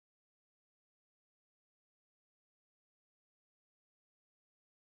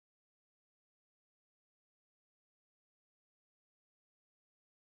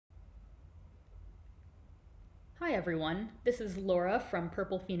Hi everyone, this is Laura from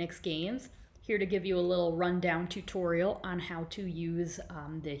Purple Phoenix Games, here to give you a little rundown tutorial on how to use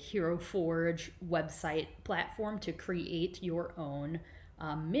the HeroForge website platform to create your own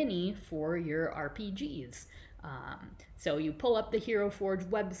mini for your RPGs. So you pull up the HeroForge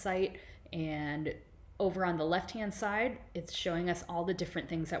website, and over on the left-hand side, it's showing us all the different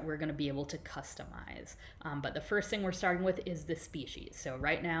things that we're going to be able to customize. But the first thing we're starting with is the species. So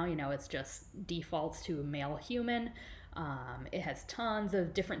right now, it's just defaults to male human. It has tons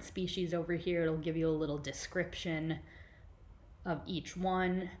of different species over here. It'll give you a little description of each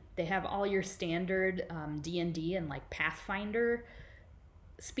one. They have all your standard D&D and like Pathfinder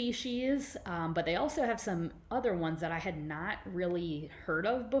species, but they also have some other ones that I had not really heard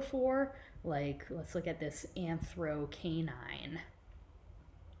of before. Like, let's look at this anthro-canine.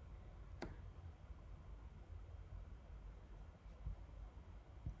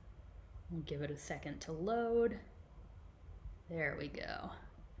 We'll give it a second to load. There we go.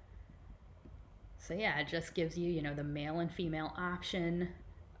 So yeah, it just gives you, the male and female option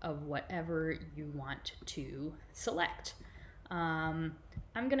of whatever you want to select. I'm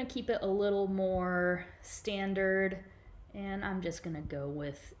gonna keep it a little more standard, and I'm just gonna go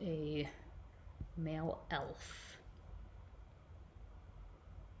with a male elf.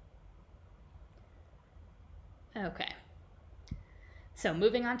 Okay. So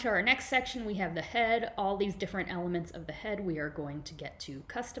moving on to our next section, we have the head. All these different elements of the head we are going to get to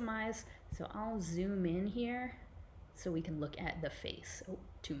customize. So I'll zoom in here so we can look at the face. Oh,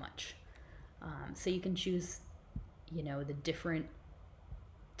 too much. So you can choose, the different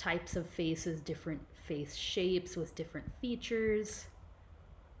types of faces, different face shapes with different features.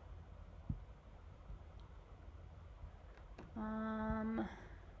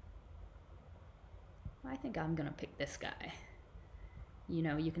 I think I'm gonna pick this guy.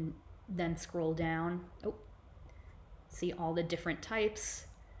 You can then scroll down. Oh, see all the different types.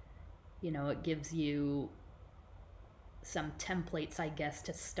 It gives you some templates, I guess,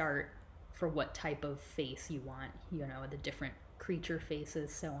 to start for what type of face you want, the different creature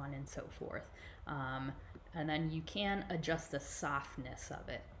faces, so on and so forth. And then you can adjust the softness of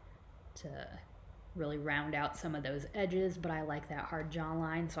it to really round out some of those edges, but I like that hard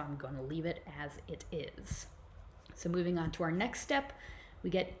jawline, so I'm going to leave it as it is. So moving on to our next step, we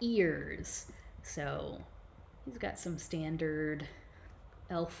get ears. So he's got some standard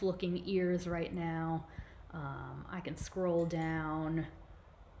elf-looking ears right now. I can scroll down,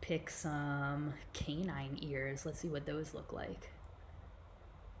 pick some canine ears. Let's see what those look like.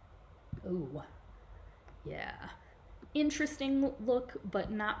 Ooh, yeah. Interesting look,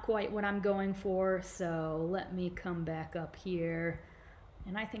 but not quite what I'm going for. So let me come back up here,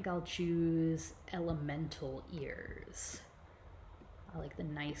 and I think I'll choose elemental ears. I like the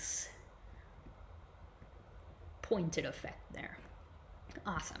nice pointed effect there.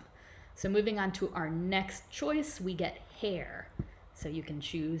 Awesome. So moving on to our next choice, we get hair. So you can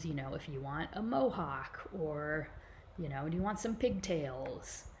choose, if you want a mohawk, or, do you want some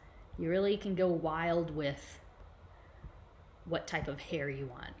pigtails? You really can go wild with what type of hair you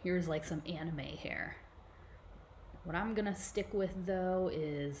want. Here's like some anime hair. What I'm gonna stick with though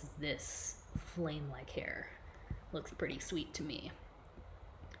is this flame-like hair. Looks pretty sweet to me.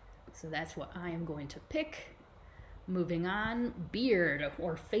 So that's what I am going to pick. Moving on, beard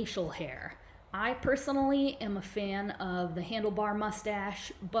or facial hair. I personally am a fan of the handlebar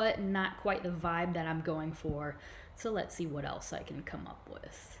mustache, but not quite the vibe that I'm going for. So let's see what else I can come up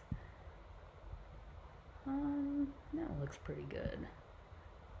with. That looks pretty good.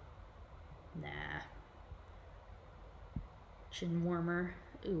 Nah. Chin warmer.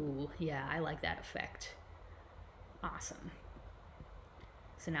 Ooh, yeah, I like that effect. Awesome.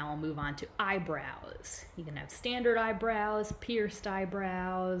 So now I'll move on to eyebrows. You can have standard eyebrows, pierced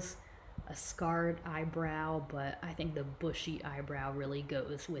eyebrows, a scarred eyebrow, but I think the bushy eyebrow really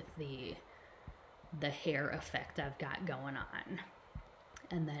goes with the hair effect I've got going on.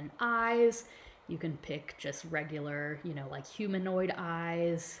 And then eyes. You can pick just regular, like humanoid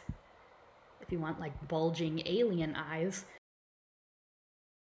eyes. If you want like bulging alien eyes.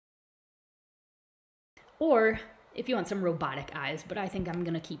 Or if you want some robotic eyes, but I think I'm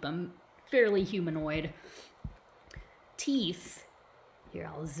gonna keep them fairly humanoid. Teeth. Here,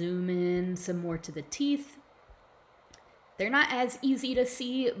 I'll zoom in some more to the teeth. They're not as easy to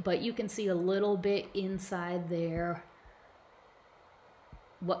see, but you can see a little bit inside there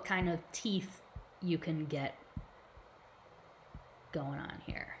what kind of teeth you can get going on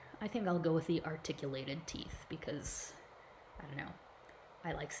here. I think I'll go with the articulated teeth because, I don't know,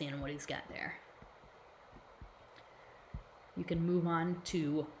 I like seeing what he's got there. You can move on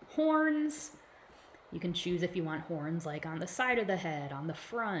to horns. You can choose if you want horns like on the side of the head, on the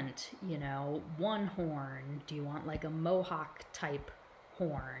front, you know, one horn. Do you want like a mohawk type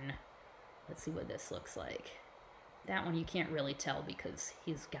horn? Let's see what this looks like. That one you can't really tell because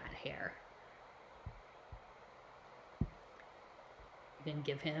he's got hair. You can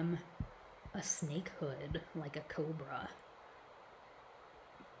give him a snake hood, like a cobra.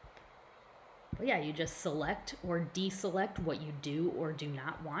 But yeah, you just select or deselect what you do or do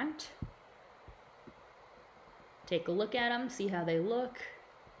not want. Take a look at them, see how they look,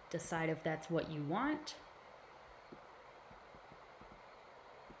 decide if that's what you want.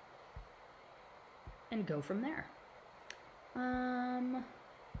 And go from there.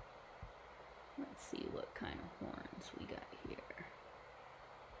 Let's see what kind of horns we got here.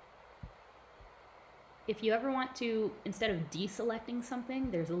 If you ever want to, instead of deselecting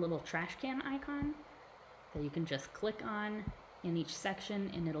something, there's a little trash can icon that you can just click on in each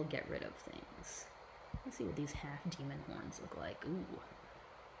section and it'll get rid of things. Let's see what these half-demon horns look like. Ooh,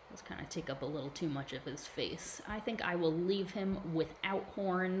 those kind of take up a little too much of his face. I think I will leave him without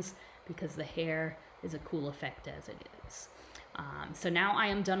horns because the hair is a cool effect as it is. So now I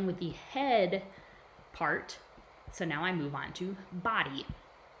am done with the head part. So now I move on to body.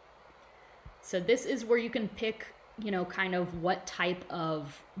 So this is where you can pick, you know, kind of what type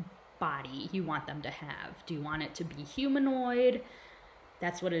of body you want them to have. Do you want it to be humanoid?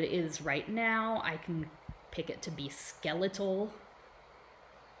 That's what it is right now. I can pick it to be skeletal,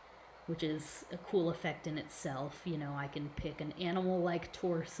 which is a cool effect in itself. You know, I can pick an animal-like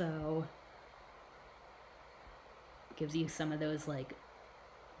torso. Gives you some of those like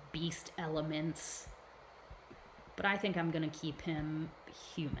beast elements. But I think I'm gonna keep him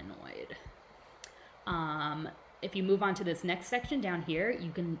humanoid. If you move on to this next section down here,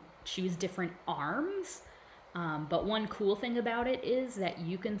 you can choose different arms. But one cool thing about it is that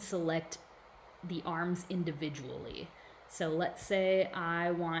you can select the arms individually. So let's say I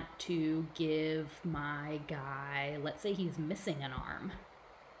want to give my guy, let's say he's missing an arm.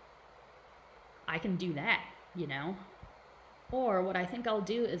 I can do that, you know? Or what I think I'll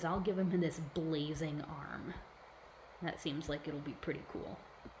do is I'll give him this blazing arm. That seems like it'll be pretty cool.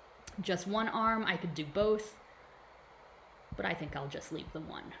 Just one arm, I could do both, but I think I'll just leave the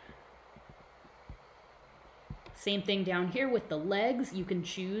one. Same thing down here with the legs. You can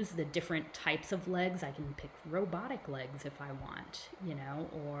choose the different types of legs. I can pick robotic legs if I want, you know,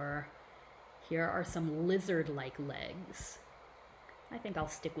 or here are some lizard-like legs. I think I'll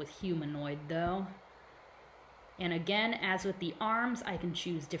stick with humanoid though. And again, as with the arms, I can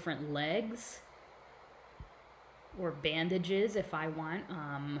choose different legs or bandages if I want,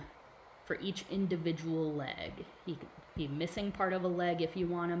 for each individual leg. He could be missing part of a leg if you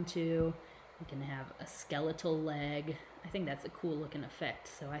want him to. You can have a skeletal leg. I think that's a cool looking effect,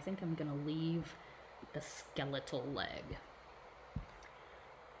 so I think I'm gonna leave the skeletal leg.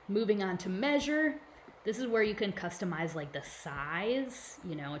 Moving on to measure, this is where you can customize like the size,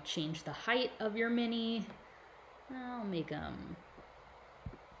 you know, change the height of your mini. I'll make them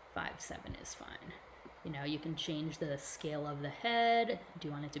 5'7" is fine. You know, you can change the scale of the head. Do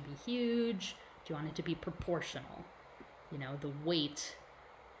you want it to be huge? Do you want it to be proportional? You know, the weight.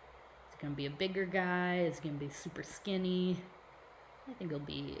 Is it gonna be a bigger guy? Is it gonna be super skinny? I think it'll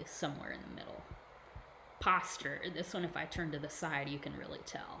be somewhere in the middle. Posture. This one, if I turn to the side, you can really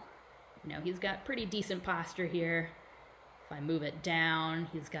tell. You know, he's got pretty decent posture here. If I move it down,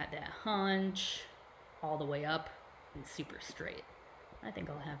 he's got that hunch. All the way up, he's super straight. I think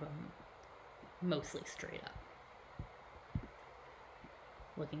I'll have him mostly straight up.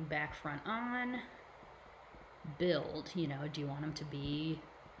 Looking back, front on. Build, you know, do you want him to be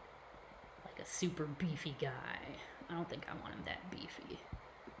like a super beefy guy? I don't think I want him that beefy.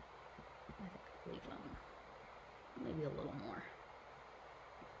 I think I'll leave him maybe a little more.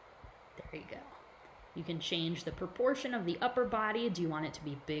 There you go. You can change the proportion of the upper body. Do you want it to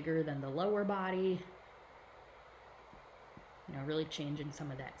be bigger than the lower body? You know, really changing some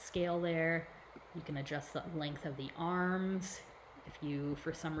of that scale there. You can adjust the length of the arms if you,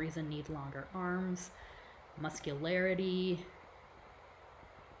 for some reason, need longer arms. Muscularity.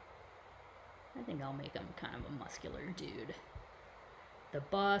 I think I'll make him kind of a muscular dude. The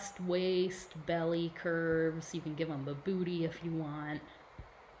bust, waist, belly curves. You can give him a booty if you want.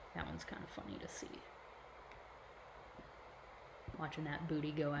 That one's kind of funny to see. Watching that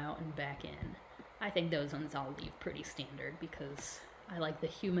booty go out and back in. I think those ones I'll leave pretty standard because I like the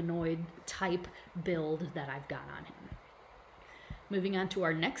humanoid type build that I've got on him. Moving on to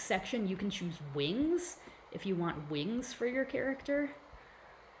our next section, you can choose wings if you want wings for your character.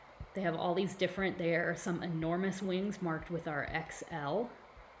 They have all these different, there are some enormous wings marked with our XL.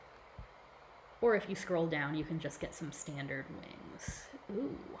 Or if you scroll down, you can just get some standard wings.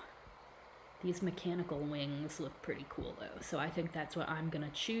 Ooh, these mechanical wings look pretty cool though. So I think that's what I'm gonna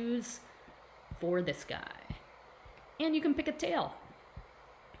choose for this guy. And you can pick a tail.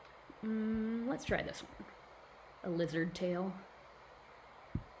 Let's try this one. A lizard tail.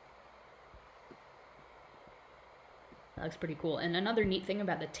 That looks pretty cool. And another neat thing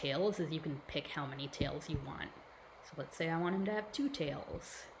about the tails is you can pick how many tails you want. So let's say I want him to have 2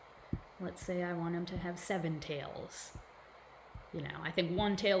 tails. Let's say I want him to have 7 tails. You know, I think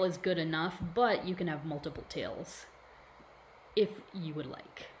 1 tail is good enough, but you can have multiple tails if you would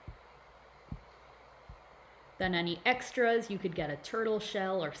like. Then any extras, you could get a turtle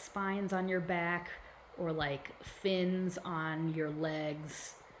shell or spines on your back, or like fins on your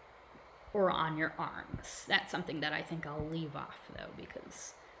legs or on your arms. That's something that I think I'll leave off though,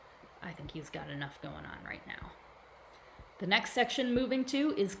 because I think he's got enough going on right now. The next section moving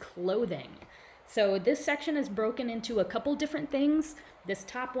to is clothing. So this section is broken into a couple different things. This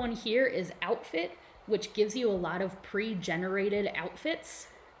top one here is outfit, which gives you a lot of pre-generated outfits,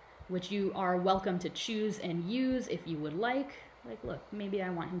 which you are welcome to choose and use if you would like. Like, look, maybe I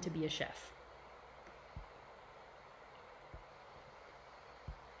want him to be a chef.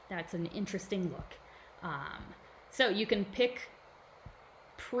 That's an interesting look. So you can pick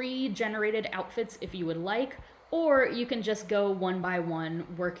pre-generated outfits if you would like, or you can just go one by one,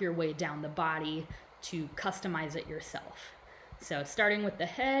 work your way down the body to customize it yourself. So starting with the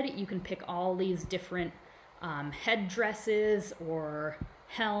head, you can pick all these different head dresses or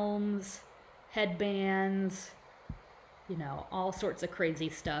helms, headbands, you know, all sorts of crazy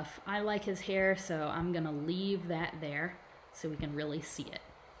stuff. I like his hair, so I'm gonna leave that there so we can really see it.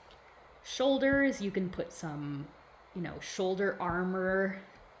 Shoulders, you can put some, you know, shoulder armor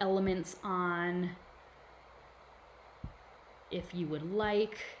elements on if you would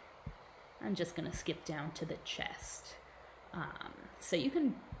like. I'm just gonna skip down to the chest. So you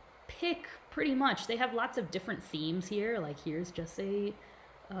can pick pretty much, they have lots of different themes here. Like here's just a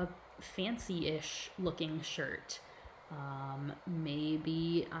fancy-ish looking shirt.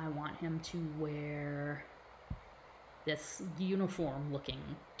 Maybe I want him to wear this uniform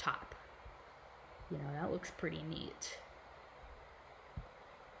looking top. You know, that looks pretty neat.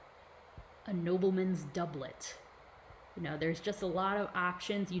 A nobleman's doublet. You know, there's just a lot of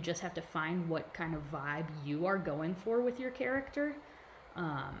options. You just have to find what kind of vibe you are going for with your character.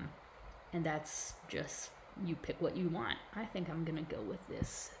 And that's just, you pick what you want. I think I'm gonna go with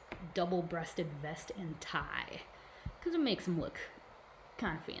this double-breasted vest and tie, because it makes him look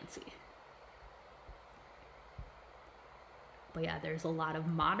kind of fancy. But yeah, there's a lot of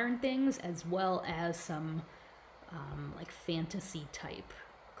modern things as well as some like fantasy type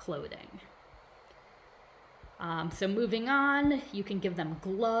clothing. So moving on, you can give them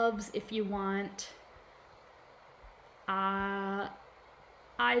gloves if you want. I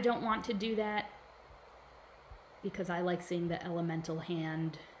don't want to do that because I like seeing the elemental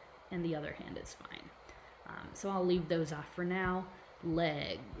hand and the other hand is fine. So I'll leave those off for now.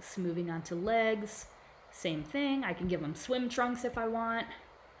 Legs, moving on to legs. Same thing, I can give them swim trunks if I want.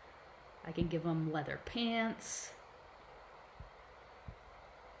 I can give them leather pants.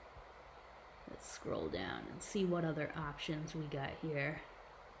 Let's scroll down and see what other options we got here.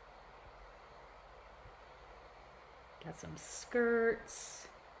 Got some skirts.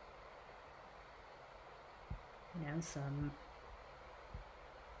 You know, some...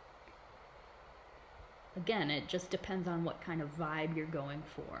 Again, it just depends on what kind of vibe you're going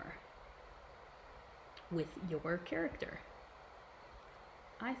for with your character.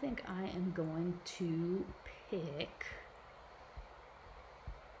 I think I am going to pick...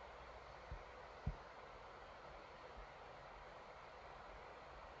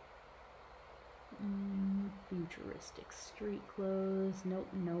 futuristic street clothes. Nope,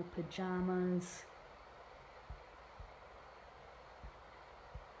 no pajamas.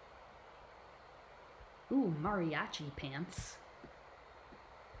 Ooh, mariachi pants.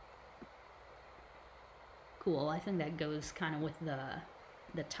 Cool, I think that goes kind of with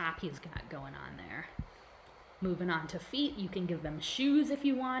the top he's got going on there. Moving on to feet, you can give them shoes if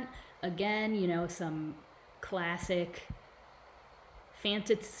you want. Again, you know, some classic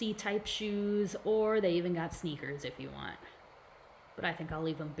fantasy type shoes, or they even got sneakers if you want. But I think I'll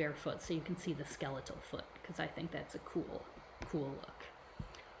leave them barefoot so you can see the skeletal foot, because I think that's a cool look.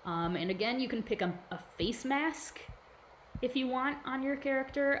 And again, you can pick a face mask if you want on your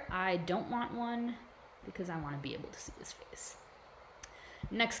character. I don't want one because I want to be able to see his face.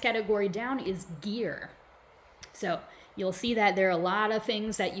 Next category down is gear. So you'll see that there are a lot of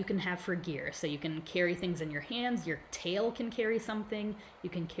things that you can have for gear. So you can carry things in your hands, your tail can carry something, you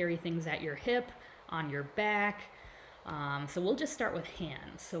can carry things at your hip, on your back. So we'll just start with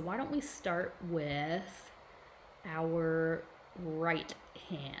hands. So why don't we start with our right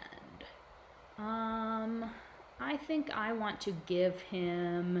hand? I think I want to give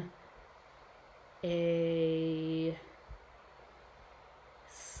him a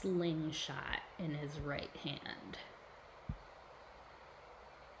slingshot in his right hand.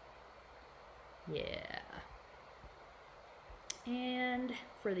 Yeah. And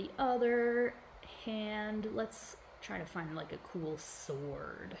for the other hand, let's try to find like a cool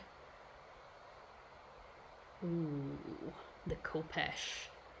sword. Ooh, the Kopesh.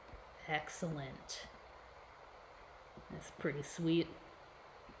 Excellent. That's pretty sweet.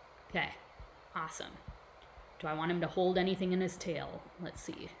 Okay, awesome. Do I want him to hold anything in his tail? Let's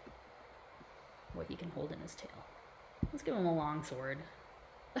see what he can hold in his tail. Let's give him a long sword.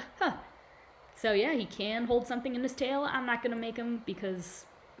 So yeah, he can hold something in his tail. I'm not gonna make him because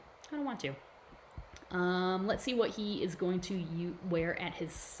I don't want to. Let's see what he is going to wear at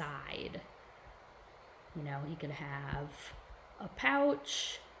his side. You know, he could have a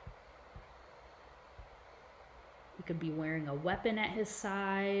pouch. He could be wearing a weapon at his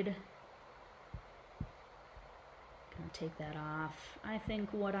side. Gonna take that off. I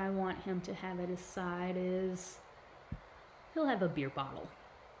think what I want him to have at his side is he'll have a beer bottle.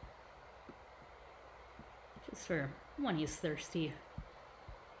 Just for when he's thirsty.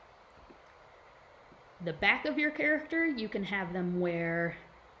 The back of your character, you can have them wear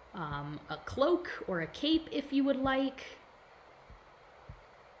a cloak or a cape if you would like.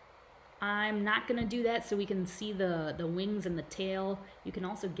 I'm not gonna do that so we can see the wings and the tail. You can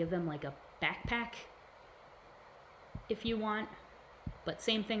also give them like a backpack if you want. But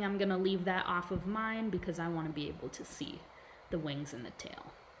same thing, I'm gonna leave that off of mine because I want to be able to see the wings and the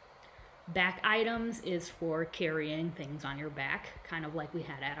tail. Back items is for carrying things on your back, kind of like we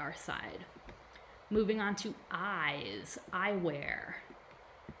had at our side. Moving on to eyes, eyewear.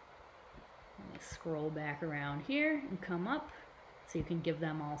 Let me scroll back around here and come up. So you can give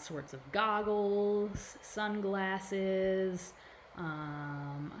them all sorts of goggles, sunglasses.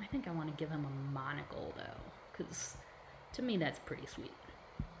 I think I want to give him a monocle though, because to me that's pretty sweet.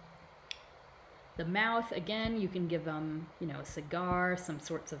 The mouth, again, you can give them, you know, a cigar, some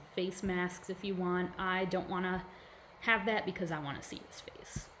sorts of face masks if you want. I don't want to have that because I want to see his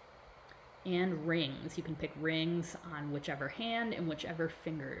face. And rings. You can pick rings on whichever hand and whichever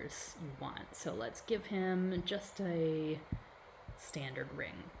fingers you want. So let's give him just a standard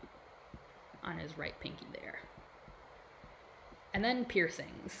ring on his right pinky there. And then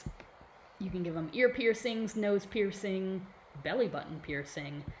piercings. You can give him ear piercings, nose piercing, belly button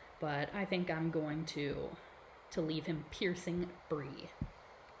piercing, but I think I'm going to leave him piercing free.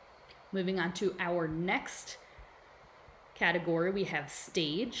 Moving on to our next category, we have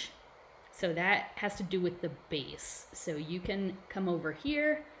stage. So that has to do with the base. So you can come over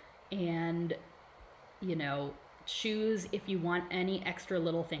here and, you know, choose if you want any extra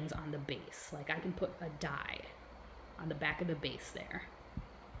little things on the base. Like I can put a die on the back of the base there.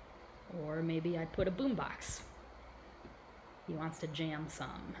 Or maybe I'd put a boombox. He wants to jam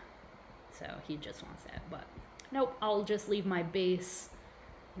some. So he just wants that, but nope, I'll just leave my base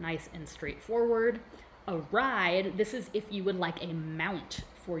nice and straightforward. A ride, this is if you would like a mount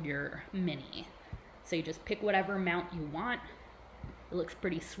for your mini. So you just pick whatever mount you want. It looks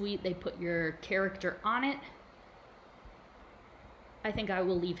pretty sweet. They put your character on it. I think I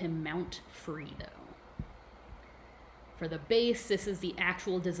will leave him mount free though. For the base, this is the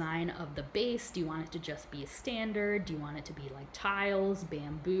actual design of the base. Do you want it to just be standard? Do you want it to be like tiles,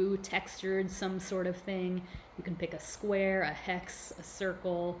 bamboo, textured, some sort of thing? You can pick a square, a hex, a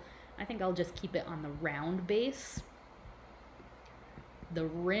circle. I think I'll just keep it on the round base. The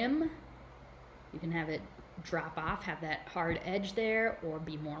rim, you can have it drop off, have that hard edge there, or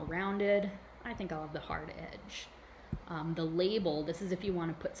be more rounded. I think I'll have the hard edge. The label, this is if you want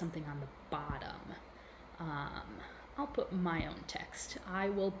to put something on the bottom. I'll put my own text. I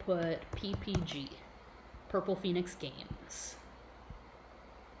will put PPG, Purple Phoenix Games.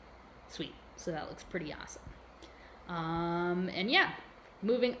 Sweet, so that looks pretty awesome. And yeah,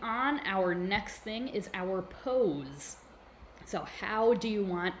 moving on, our next thing is our pose. So how do you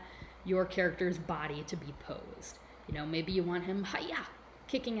want your character's body to be posed? You know, maybe you want him, hi-ya,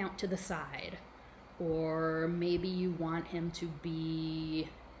 kicking out to the side. Or maybe you want him to be,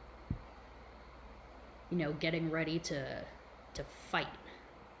 you know, getting ready to fight.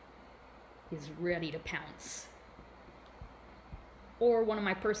 He's ready to pounce. Or one of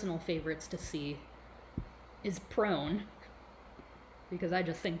my personal favorites to see is prone, because I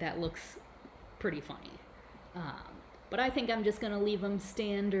just think that looks pretty funny. But I think I'm just gonna leave him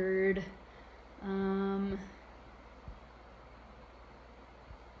standard.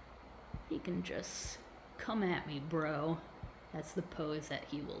 He can just come at me, bro. That's the pose that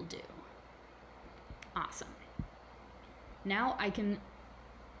he will do. Awesome. Now I can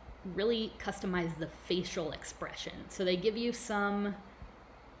really customize the facial expression. So they give you some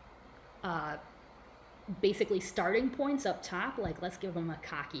basically starting points up top, like let's give him a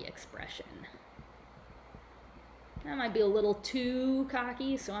cocky expression. That might be a little too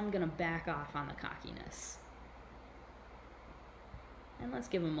cocky, so I'm gonna back off on the cockiness. And let's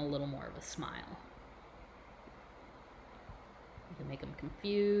give him a little more of a smile. You can make him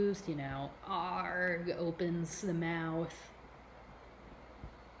confused, you know, arg, opens the mouth.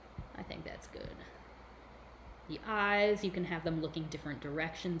 I think that's good. The eyes, you can have them looking different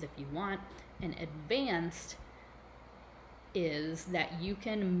directions if you want. And advanced is that you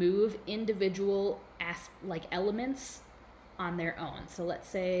can move individual elements on their own. So let's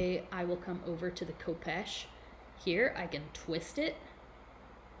say I will come over to the Khopesh. Here I can twist it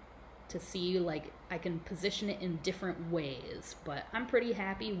to see, like, I can position it in different ways, but I'm pretty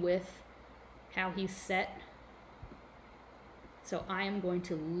happy with how he's set. So I am going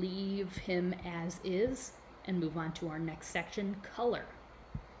to leave him as is and move on to our next section, color.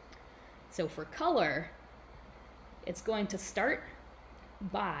 So for color, it's going to start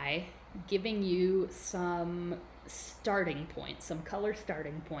by giving you some starting points, some color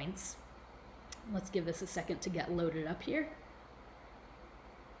starting points. Let's give this a second to get loaded up here.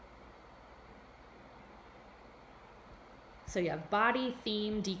 So you have body,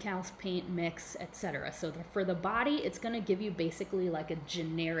 theme, decals, paint, mix, etc. So for the body, it's going to give you basically like a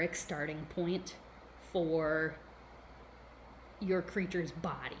generic starting point for your creature's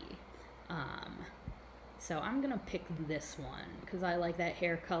body. So I'm going to pick this one because I like that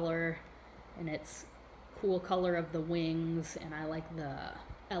hair color and it's cool color of the wings, and I like the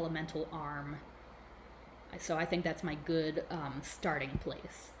elemental arm. So I think that's my good starting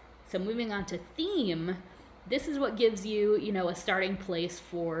place. So moving on to theme, this is what gives you, you know, a starting place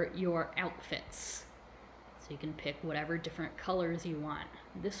for your outfits. So you can pick whatever different colors you want.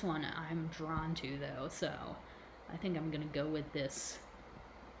 This one I'm drawn to though, so I think I'm gonna go with this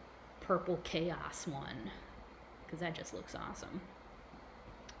purple chaos one because that just looks awesome.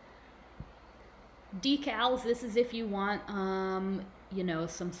 Decals, this is if you want, you know,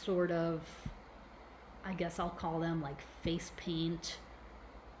 some sort of, I guess I'll call them like face paint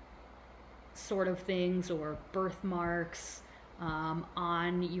sort of things, or birthmarks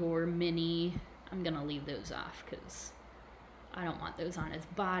on your mini. I'm gonna leave those off because I don't want those on his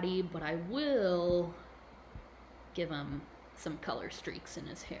body, but I will give him some color streaks in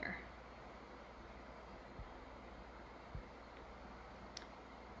his hair.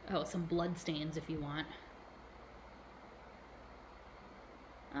 Oh, some blood stains if you want.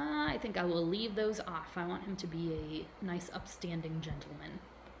 I think I will leave those off. I want him to be a nice upstanding gentleman.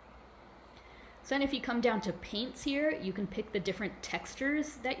 So then if you come down to paints here, you can pick the different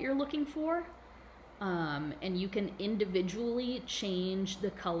textures that you're looking for. And you can individually change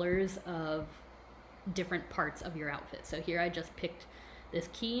the colors of different parts of your outfit. So here I just picked this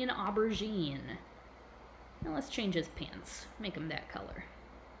keen aubergine. Now let's change his pants, make him that color.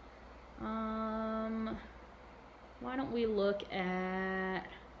 Why don't we look at,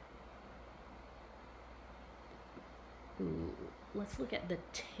 let's look at the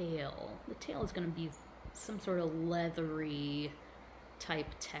tail. The tail is going to be some sort of leathery type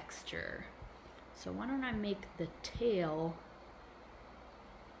texture. So why don't I make the tail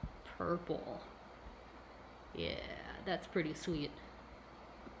purple? Yeah, that's pretty sweet.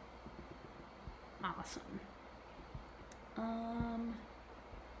 Awesome.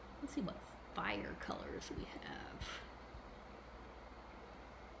 Let's see what fire colors we have.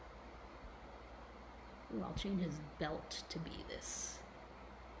 Ooh, I'll change his belt to be this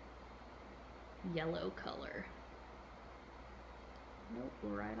yellow color. Nope,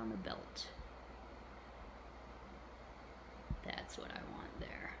 right on the belt. That's what I want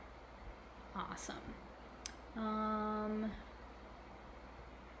there. Awesome.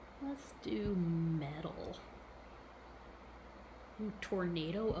 Let's do metal. Ooh,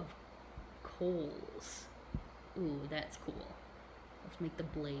 tornado of coals. Ooh, that's cool. Let's make the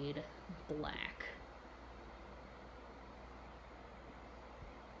blade black.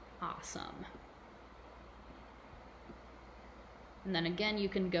 Awesome. And then again, you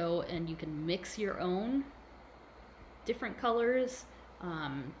can go and you can mix your own different colors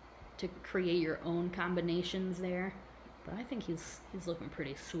to create your own combinations there. but I think he's looking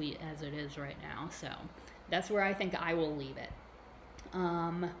pretty sweet as it is right now. So that's where I think I will leave it.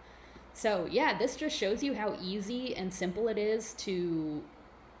 So yeah, this just shows you how easy and simple it is to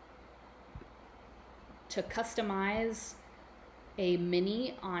customize a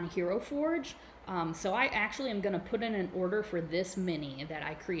mini on HeroForge. So I actually am going to put in an order for this mini that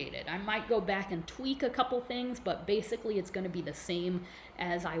I created. I might go back and tweak a couple things, but basically it's going to be the same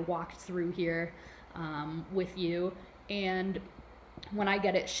as I walked through here with you. And when I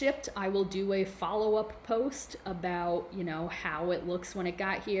get it shipped, I will do a follow-up post about, you know, how it looks when it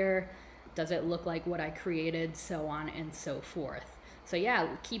got here. Does it look like what I created? So on and so forth. So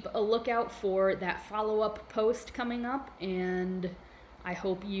yeah, keep a lookout for that follow-up post coming up, and I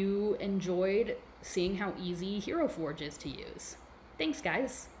hope you enjoyed seeing how easy HeroForge is to use. Thanks,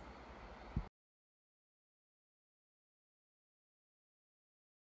 guys.